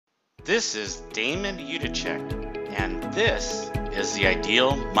This is Damon Udacek, and this is the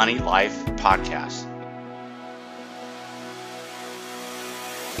Ideal Money Life podcast.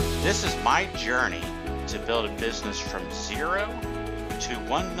 This is my journey to build a business from zero to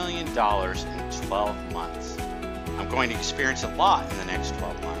 $1 million in 12 months. I'm going to experience a lot in the next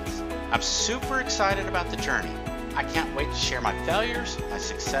 12 months. I'm super excited about the journey. I can't wait to share my failures, my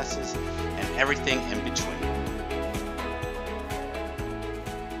successes, and everything in between.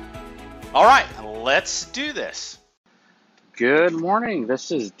 All right, let's do this. Good morning.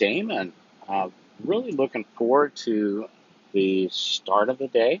 This is Damon. Really looking forward to the start of the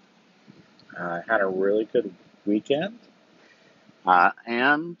day. Had a really good weekend,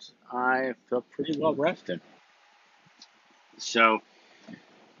 and I feel pretty well rested. So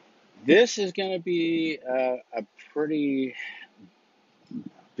this is going to be a pretty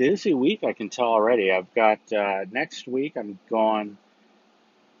busy week, I can tell already. I've got next week, I'm going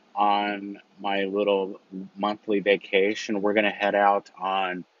on my little monthly vacation. We're going to head out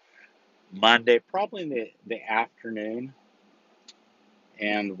on Monday, probably in the afternoon,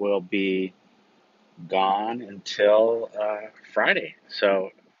 and we'll be gone until Friday.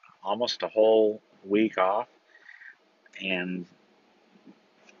 So almost a whole week off, and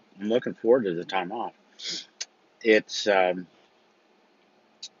I'm looking forward to the time off. It's going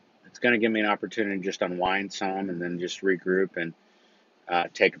to give me an opportunity to just unwind some and then just regroup and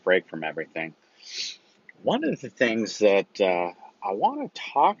take a break from everything. One of the things that I want to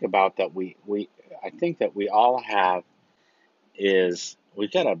talk about that I think that we all have is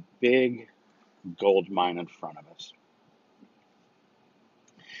we've got a big gold mine in front of us.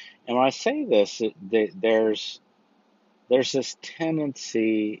 And when I say this, there's this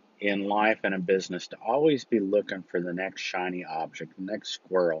tendency in life and in business to always be looking for the next shiny object, the next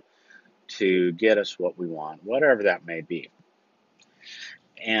squirrel to get us what we want, whatever that may be.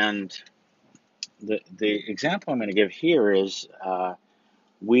 And the example I'm going to give here is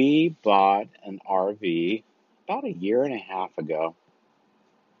we bought an RV about a year and a half ago,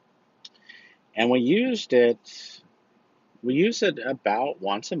 and we used it about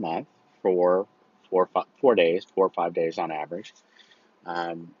once a month for 4 or 5 days on average.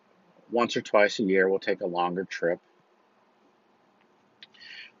 Once or twice a year, we'll take a longer trip.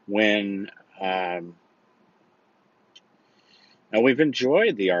 Now we've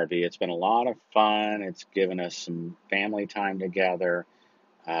enjoyed the RV. It's been a lot of fun. It's given us some family time together.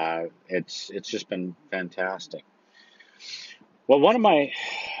 It's just been fantastic. Well, one of my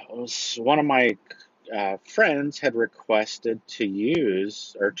friends had requested to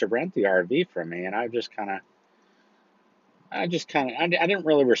use or to rent the RV from me, and I didn't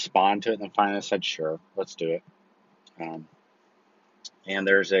really respond to it. And then finally I said, sure, let's do it. And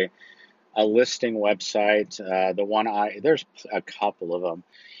there's a listing website. There's a couple of them,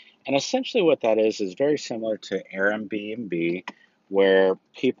 and essentially what that is very similar to Airbnb, where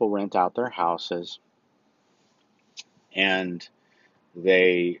people rent out their houses and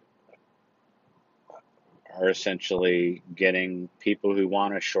they are essentially getting people who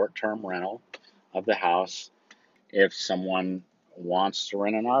want a short-term rental of the house. If someone wants to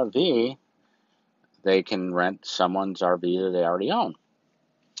rent an RV, they can rent someone's RV that they already own.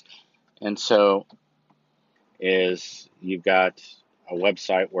 And so you've got a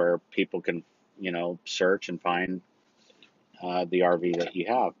website where people can, search and find the RV that you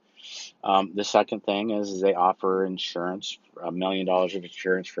have. The second thing is they offer insurance, $1 million of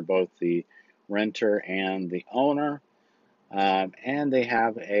insurance for both the renter and the owner. And they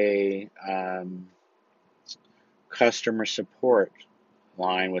have a customer support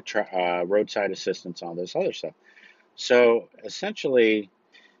line with roadside assistance, all this other stuff. So essentially,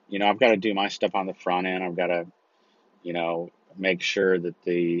 I've got to do my stuff on the front end. I've got to, make sure that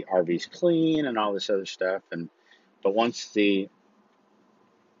the RV's clean and all this other stuff. But once the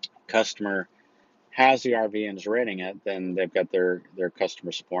customer has the RV and is renting it, then they've got their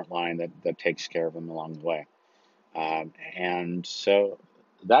customer support line that takes care of them along the way. And so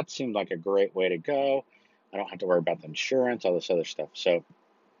that seemed like a great way to go. I don't have to worry about the insurance, all this other stuff. So,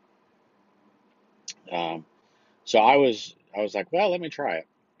 I was like, well, let me try it.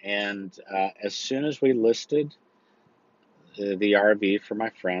 And as soon as we listed the RV for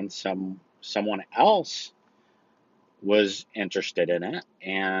my friend, someone else was interested in it,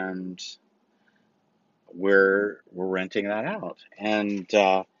 and we're renting that out. And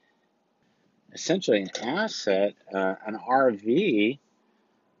essentially, an asset, an RV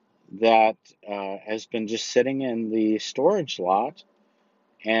that has been just sitting in the storage lot,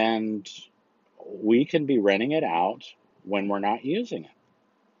 and we can be renting it out when we're not using it.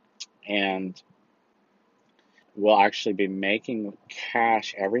 And we'll actually be making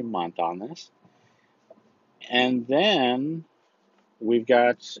cash every month on this. And then we've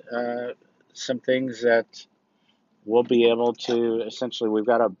got some things that we'll be able to essentially, we've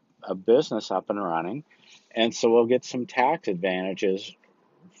got a business up and running. And so we'll get some tax advantages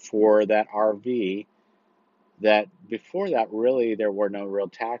for that RV that before that, really, there were no real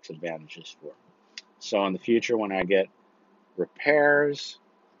tax advantages for. So in the future, when I get repairs,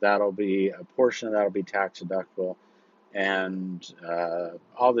 that'll be a portion of that'll be tax deductible, and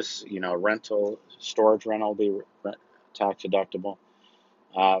all this, rental, storage rental will be tax deductible.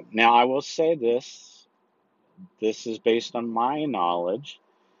 Now, I will say this: this is based on my knowledge.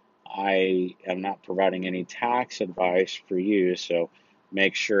 I am not providing any tax advice for you, so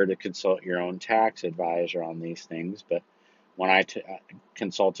make sure to consult your own tax advisor on these things. But when I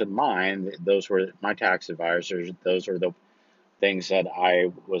consulted mine, those were my tax advisors. Those were the things that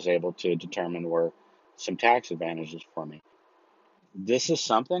I was able to determine were some tax advantages for me. This is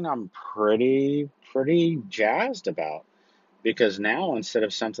something I'm pretty jazzed about, because now instead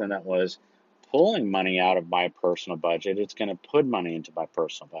of something that was pulling money out of my personal budget, it's going to put money into my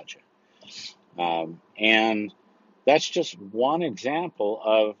personal budget. And that's just one example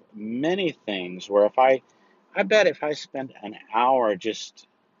of many things where I bet if I spend an hour just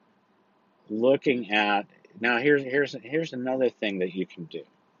looking at, now here's another thing that you can do.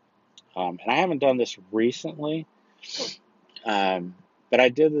 And I haven't done this recently, um, but I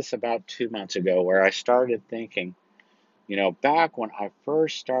did this about 2 months ago where I started thinking, back when I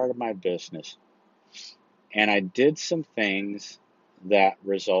first started my business, and I did some things that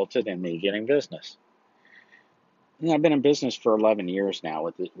resulted in me getting business. And I've been in business for 11 years now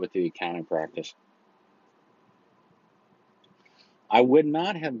with the accounting practice. I would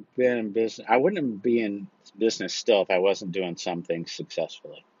not have been in business. I wouldn't be in business still if I wasn't doing some things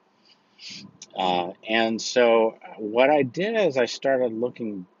successfully. And so what I did is I started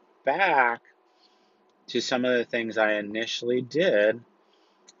looking back to some of the things I initially did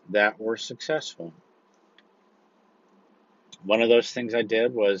that were successful. One of those things I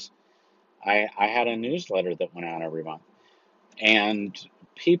did was I had a newsletter that went out every month. And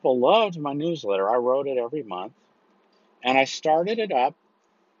people loved my newsletter. I wrote it every month. And I started it up.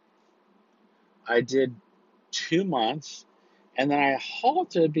 I did 2 months. And then I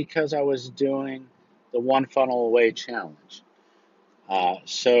halted because I was doing the One Funnel Away challenge.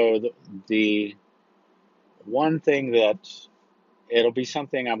 So the one thing that it'll be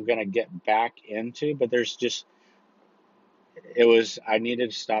something I'm going to get back into, but I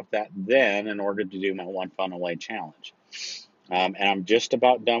needed to stop that then in order to do my One Funnel Away challenge. And I'm just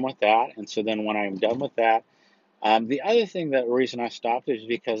about done with that. And so then when I'm done with that, the other thing, that reason I stopped is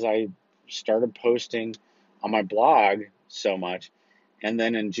because I started posting on my blog so much. And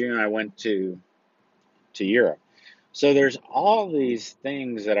then in June, I went to Europe. So there's all these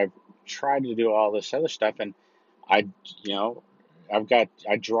things that I've tried to do all this other stuff. And I, you know,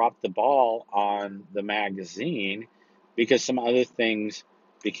 I dropped the ball on the magazine because some other things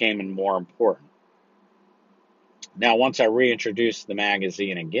became more important. Now, once I reintroduce the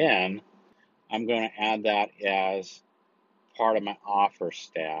magazine again, I'm going to add that as part of my offer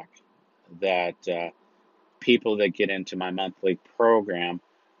stack, that people that get into my monthly program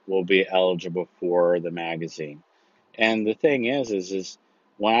will be eligible for the magazine. And the thing is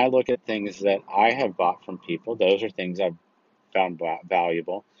when I look at things that I have bought from people, those are things I've found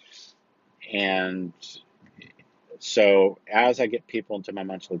valuable. And so as I get people into my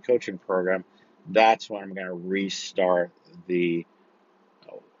monthly coaching program, that's when I'm going to restart the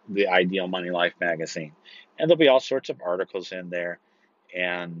Ideal Money Life magazine. And there'll be all sorts of articles in there,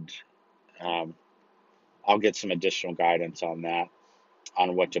 and um, I'll get some additional guidance on that,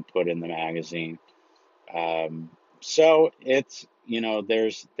 on what to put in the magazine. So it's,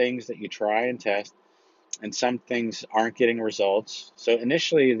 there's things that you try and test, and some things aren't getting results. So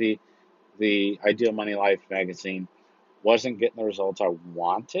initially, the Ideal Money Life magazine wasn't getting the results I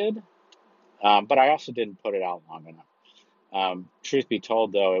wanted, but I also didn't put it out long enough. Truth be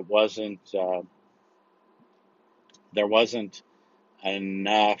told, though, there wasn't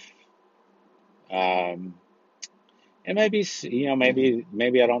enough. Um, and maybe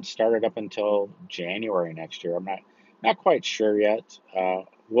I don't start it up until January next year. I'm not quite sure yet.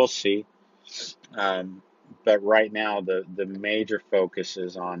 We'll see. Um, but right now, the major focus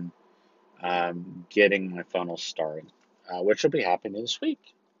is on getting my funnel started, which will be happening this week.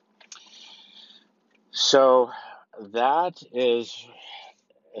 So that is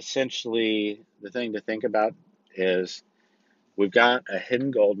essentially the thing to think about. Is we've got a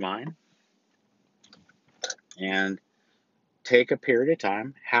hidden gold mine, and take a period of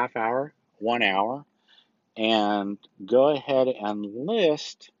time, half hour, 1 hour, and go ahead and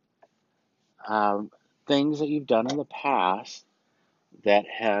list um, things that you've done in the past that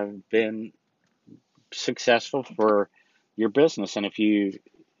have been successful for your business. And if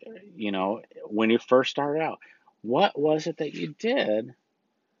when you first started out, what was it that you did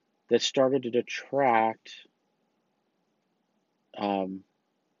that started to attract um,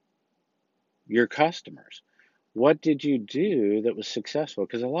 your customers? What did you do that was successful?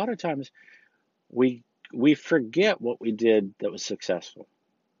 Because a lot of times we we forget what we did that was successful.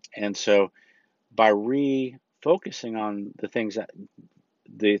 And so by refocusing on the things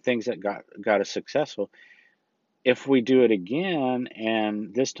that got us successful, if we do it again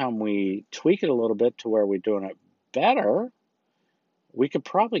and this time we tweak it a little bit to where we're doing it better, we could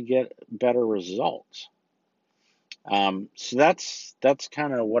probably get better results. So that's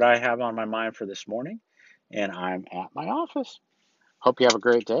kind of what I have on my mind for this morning, and I'm at my office. Hope you have a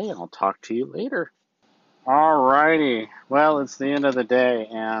great day, and I'll talk to you later. All righty. Well, it's the end of the day,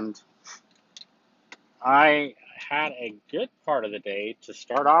 and I had a good part of the day to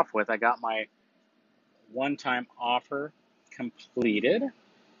start off with. I got my one-time offer completed,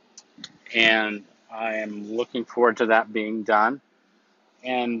 and I am looking forward to that being done.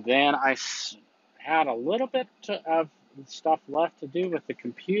 And then had a little bit of stuff left to do with the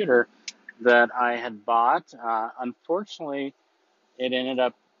computer that I had bought. Unfortunately, it ended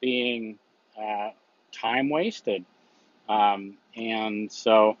up being time wasted. And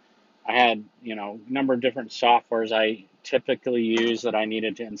so I had, a number of different softwares I typically use that I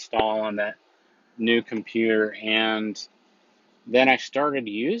needed to install on that new computer. And then I started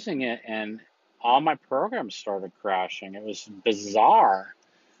using it, and all my programs started crashing. It was bizarre.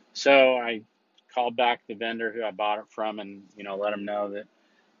 So I called back the vendor who I bought it from, and let them know that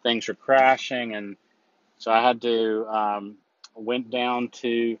things were crashing. And so I had to went down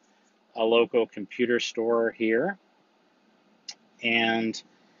to a local computer store here, and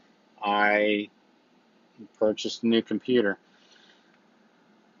I purchased a new computer.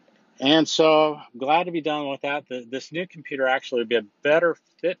 And so I'm glad to be done with that. This new computer actually would be a better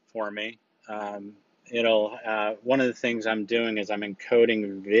fit for me. It'll One of the things I'm doing is I'm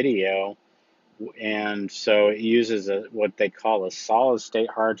encoding video, and so it uses what they call a solid state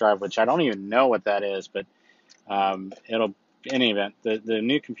hard drive, which I don't even know what that is, but it'll in any event, the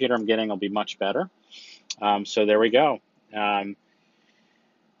new computer I'm getting will be much better. So there we go. Um,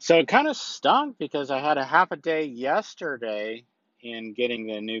 so it kind of stunk because I had a half a day yesterday in getting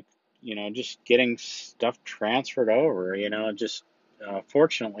the new, just getting stuff transferred over. Just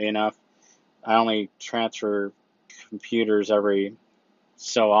fortunately enough, I only transfer computers every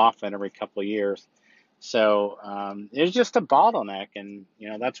so often, every couple of years. So it's just a bottleneck, and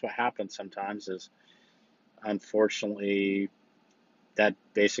that's what happens sometimes. Is unfortunately that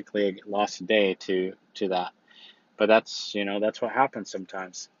basically lost a day to that. But that's what happens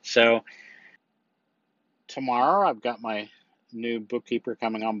sometimes. So tomorrow I've got my new bookkeeper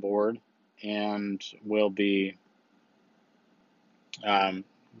coming on board, and we'll be um,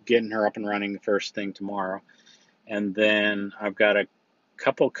 getting her up and running the first thing tomorrow. And then I've got a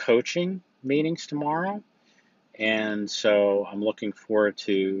couple coaching meetings tomorrow. And so I'm looking forward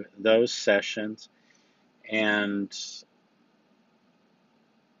to those sessions. And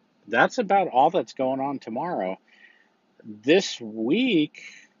that's about all that's going on tomorrow. This week,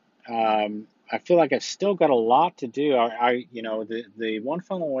 I feel like I've still got a lot to do. The One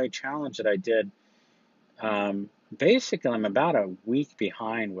Funnel Away challenge that I did, basically I'm about a week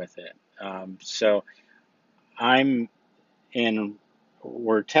behind with it. So I'm in,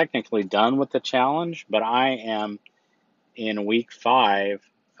 we're technically done with the challenge, but I am in week 5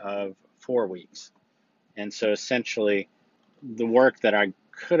 of 4 weeks. And so essentially the work that I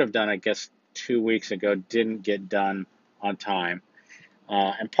could have done, I guess, 2 weeks ago didn't get done on time.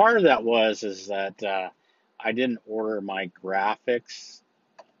 And part of that is that I didn't order my graphics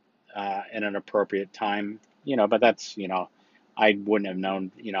in an appropriate time, but that's, I wouldn't have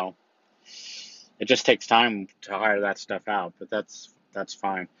known, it just takes time to hire that stuff out, but that's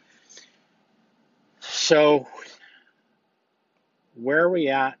fine. So where are we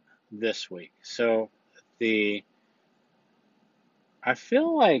at this week? So I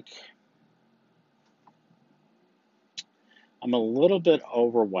feel like I'm a little bit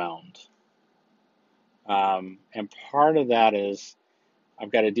overwhelmed. And part of that is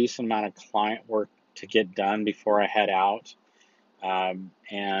I've got a decent amount of client work to get done before I head out.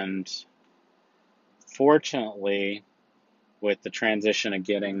 And fortunately, with the transition of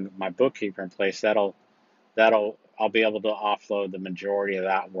getting my bookkeeper in place, I'll be able to offload the majority of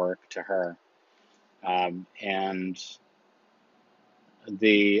that work to her. And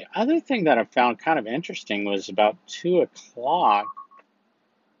The other thing that I found kind of interesting was about 2 o'clock,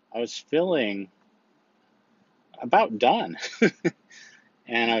 I was feeling about done.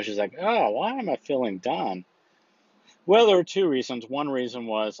 And I was just like, oh, why am I feeling done? Well, there were two reasons. One reason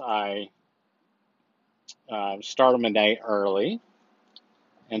was I started my day early.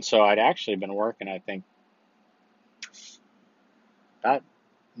 And so I'd actually been working, I think, about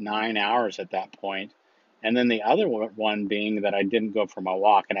 9 hours at that point. And then the other one being that I didn't go for my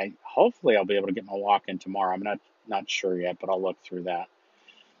walk. And hopefully I'll be able to get my walk in tomorrow. I'm not sure yet, but I'll look through that.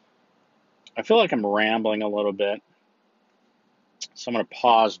 I feel like I'm rambling a little bit. So I'm going to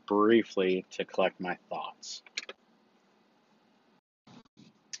pause briefly to collect my thoughts.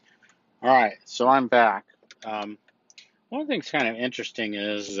 All right, so I'm back. One of the things kind of interesting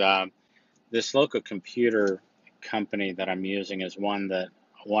is this local computer company that I'm using is one that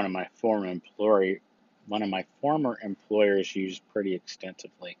one of my former employers used pretty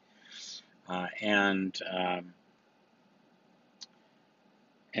extensively, and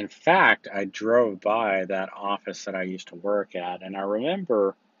in fact, I drove by that office that I used to work at, and I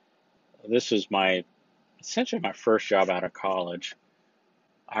remember this was essentially my first job out of college.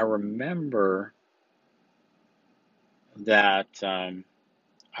 I remember that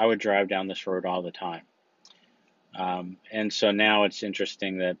I would drive down this road all the time. And so now it's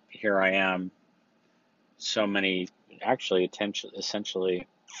interesting that here I am, so many, actually, essentially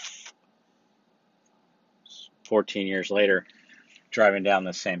 14 years later, driving down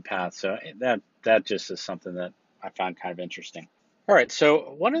the same path. So that just is something that I found kind of interesting. All right,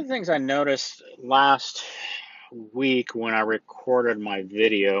 so one of the things I noticed last week when I recorded my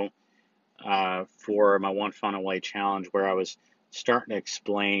video for my One Funnel Away challenge, where I was starting to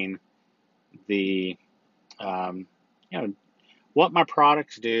explain the you know what my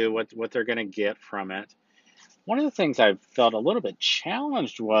products do, what they're going to get from it. One of the things I felt a little bit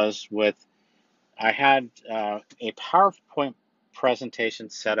challenged was with I had a PowerPoint presentation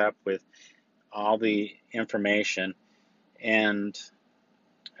set up with all the information, and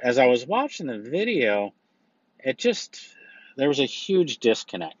as I was watching the video, there was a huge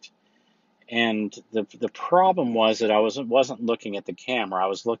disconnect. And the problem was that I wasn't looking at the camera. I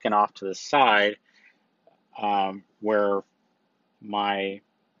was looking off to the side where my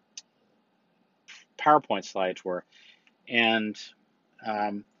PowerPoint slides were. And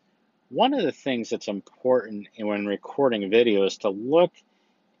one of the things that's important when recording a video is to look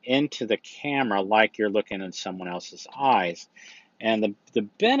into the camera like you're looking in someone else's eyes. And the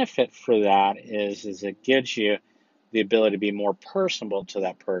benefit for that is it gives you the ability to be more personable to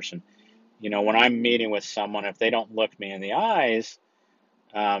that person. When I'm meeting with someone, if they don't look me in the eyes,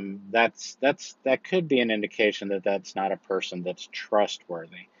 that could be an indication that that's not a person that's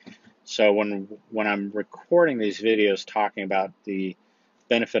trustworthy. So when I'm recording these videos talking about the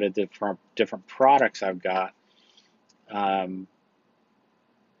benefit of different products I've got, I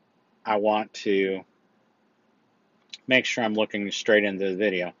want to make sure I'm looking straight into the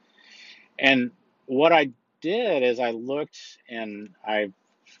video. And what I did is I looked, and I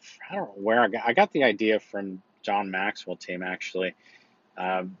don't know where I got the idea from John Maxwell team, actually.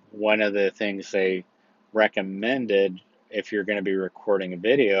 One of the things they recommended if you're going to be recording a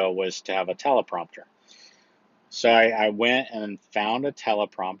video was to have a teleprompter. So I went and found a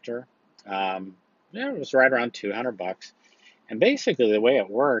teleprompter. It was right around $200. And basically the way it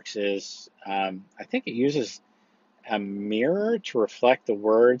works is I think it uses a mirror to reflect the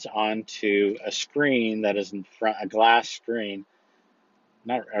words onto a screen that is in front, a glass screen,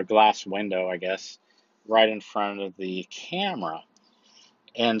 not a glass window, I guess, right in front of the camera.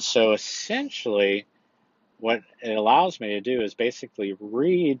 And so essentially what it allows me to do is basically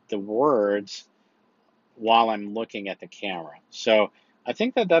read the words while I'm looking at the camera. So I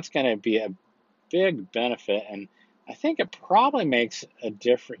think that that's going to be a big benefit, and I think it probably makes a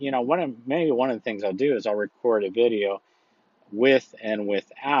difference. Maybe one of the things I'll do is I'll record a video with and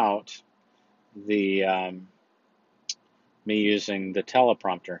without the me using the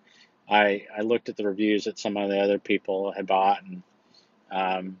teleprompter. I looked at the reviews that some of the other people had bought, and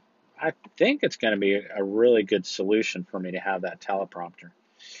I think it's going to be a really good solution for me to have that teleprompter.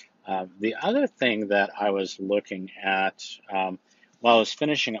 The other thing that I was looking at while I was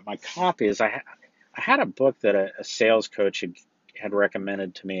finishing up my copy is I had a book that a sales coach had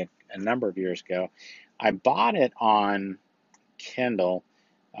recommended to me a number of years ago. I bought it on Kindle,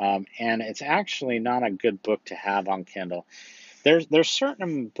 and it's actually not a good book to have on Kindle. There's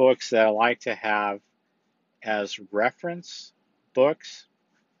certain books that I like to have as reference books,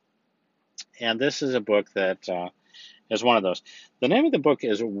 and this is a book that is one of those. The name of the book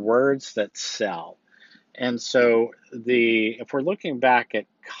is Words That Sell. And so if we're looking back at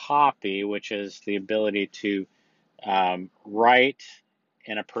copy, which is the ability to write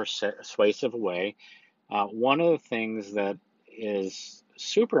in a persuasive way, one of the things that is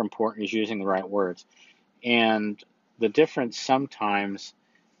super important is using the right words. And the difference sometimes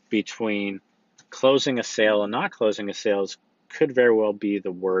between closing a sale and not closing a sale could very well be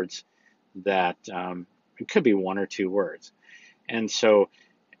the words that it could be one or two words. And so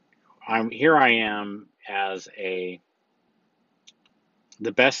I am as the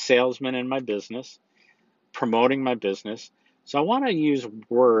best salesman in my business, promoting my business. So I want to use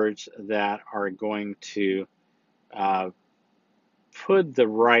words that are going to put the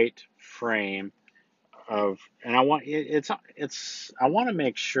right frame of, and I want I want to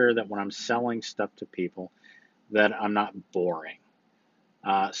make sure that when I'm selling stuff to people that I'm not boring.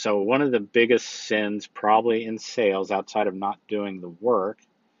 So one of the biggest sins probably in sales outside of not doing the work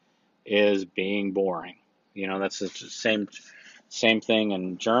is being boring. That's the same thing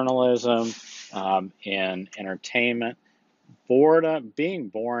in journalism, in entertainment. Boredom, being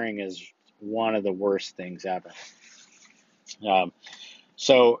boring is one of the worst things ever. Um,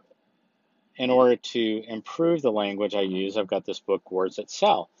 so in order to improve the language I use, I've got this book, Words That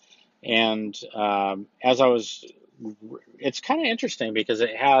Sell. And it's kind of interesting because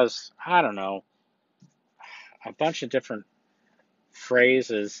it has, I don't know, a bunch of different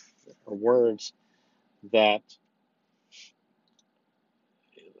phrases or words that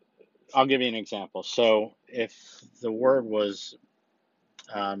I'll give you an example. So if the word was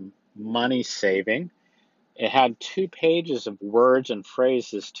money saving, it had 2 pages of words and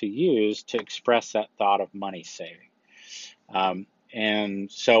phrases to use to express that thought of money saving. And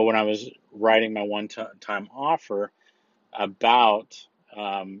so when I was writing my one-time offer about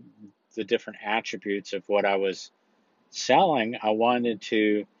the different attributes of what I was selling, I wanted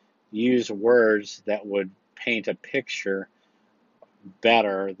to use words that would paint a picture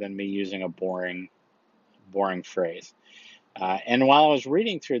better than me using a boring phrase. And while I was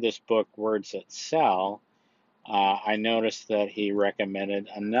reading through this book, Words That Sell, I noticed that he recommended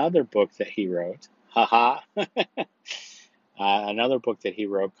another book that he wrote. Haha. Another book that he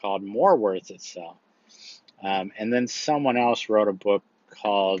wrote called More Words That Sell. And then someone else wrote a book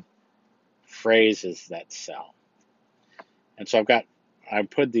called Phrases That Sell. And so I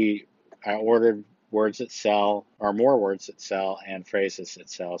ordered Words That Sell, or More Words That Sell, and Phrases That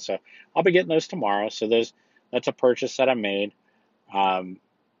Sell. So I'll be getting those tomorrow. So that's a purchase that I made.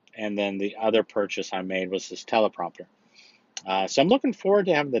 And then the other purchase I made was this teleprompter. So I'm looking forward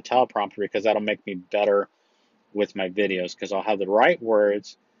to having the teleprompter because that'll make me better with my videos because I'll have the right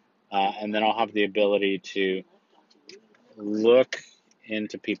words, and then I'll have the ability to look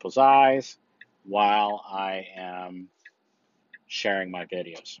into people's eyes while I am sharing my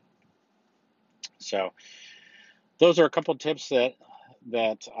videos. So those are a couple tips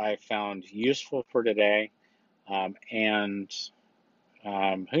that I found useful for today, and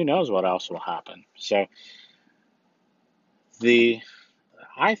who knows what else will happen. So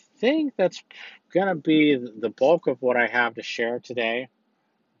I think that's going to be the bulk of what I have to share today.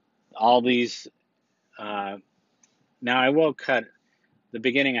 All these, now I will cut the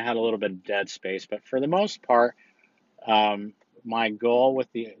beginning. I had a little bit of dead space, but for the most part, my goal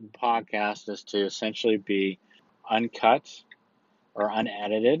with the podcast is to essentially be uncut or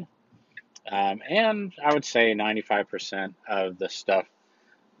unedited. And I would say 95% of the stuff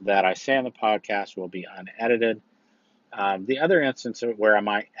that I say on the podcast will be unedited. The other instance where I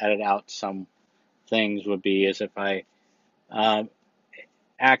might edit out some things would be is if I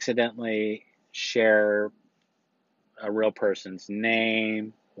accidentally share a real person's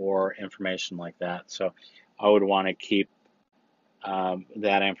name or information like that. So I would want to keep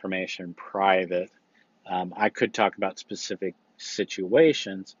that information private. I could talk about specific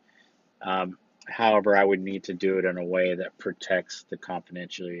situations. However, I would need to do it in a way that protects the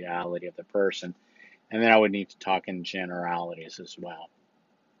confidentiality of the person. And then I would need to talk in generalities as well.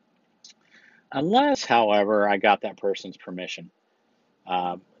 Unless, however, I got that person's permission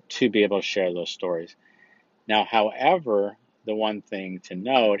to be able to share those stories. Now, however, the one thing to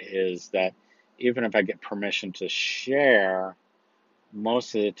note is that even if I get permission to share,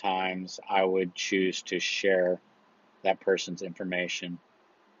 most of the times I would choose to share that person's information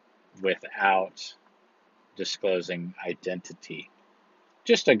without disclosing identity.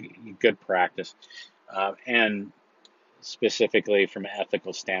 Just a good practice. And specifically from an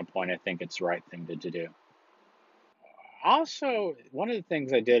ethical standpoint, I think it's the right thing to do. Also, one of the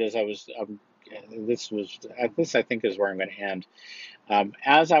things I did is this I think is where I'm going to end.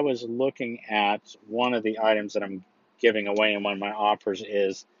 As I was looking at one of the items that I'm giving away in one of my offers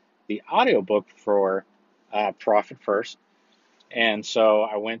is the audiobook for profit first. And so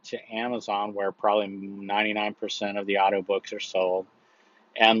I went to Amazon, where probably 99% of the audiobooks are sold,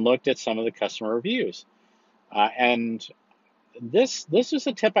 and looked at some of the customer reviews. And this is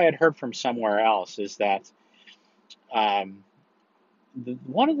a tip I had heard from somewhere else, is that um,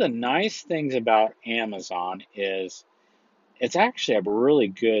 one of the nice things about Amazon is it's actually a really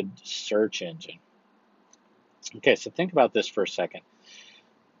good search engine. Okay, so think about this for a second.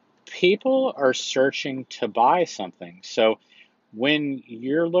 People are searching to buy something. So when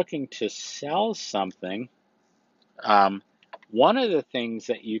you're looking to sell something, one of the things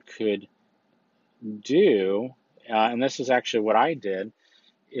that you could do, and this is actually what I did,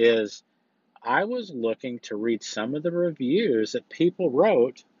 is I was looking to read some of the reviews that people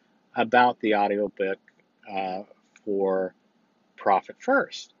wrote about the audiobook for Profit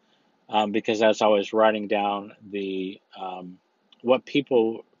First. Because as I was writing down what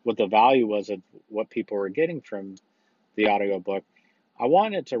the value was of what people were getting from the audiobook, I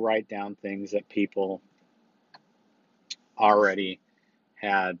wanted to write down things that people already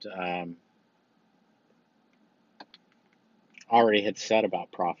had said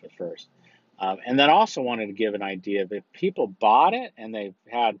about Profit First. And then also wanted to give an idea of if people bought it and they've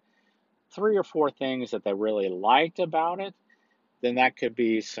had 3 or 4 things that they really liked about it, then that could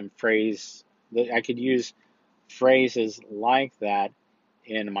be some phrase that I could use phrases like that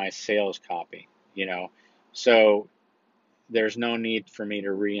in my sales copy, So there's no need for me to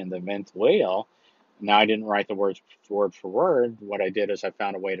reinvent the wheel. Now, I didn't write the words word for word. What I did is I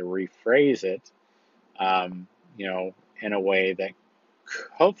found a way to rephrase it, in a way that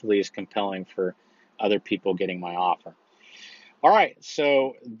hopefully is compelling for other people getting my offer. All right,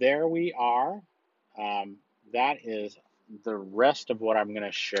 so there we are. That is the rest of what I'm going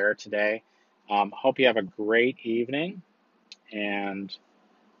to share today. Hope you have a great evening, and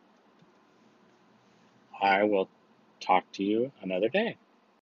I will talk to you another day.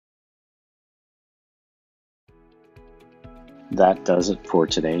 That does it for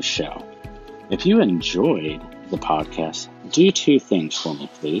today's show. If you enjoyed the podcast, do 2 things for me,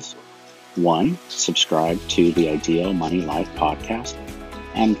 please. 1, subscribe to the Ideal Money Life podcast.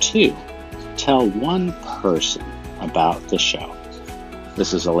 And 2, tell one person about the show.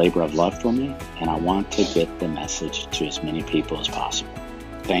 This is a labor of love for me, and I want to get the message to as many people as possible.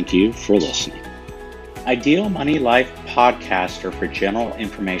 Thank you for listening. Ideal Money Life podcasts are for general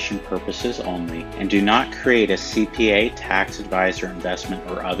information purposes only and do not create a CPA, tax advisor, investment,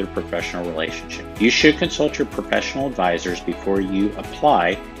 or other professional relationship. You should consult your professional advisors before you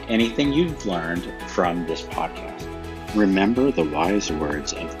apply anything you've learned from this podcast. Remember the wise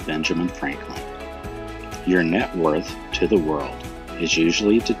words of Benjamin Franklin. Your net worth to the world is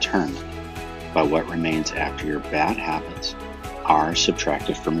usually determined by what remains after your bad habits are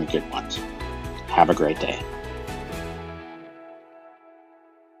subtracted from your good ones. Have a great day.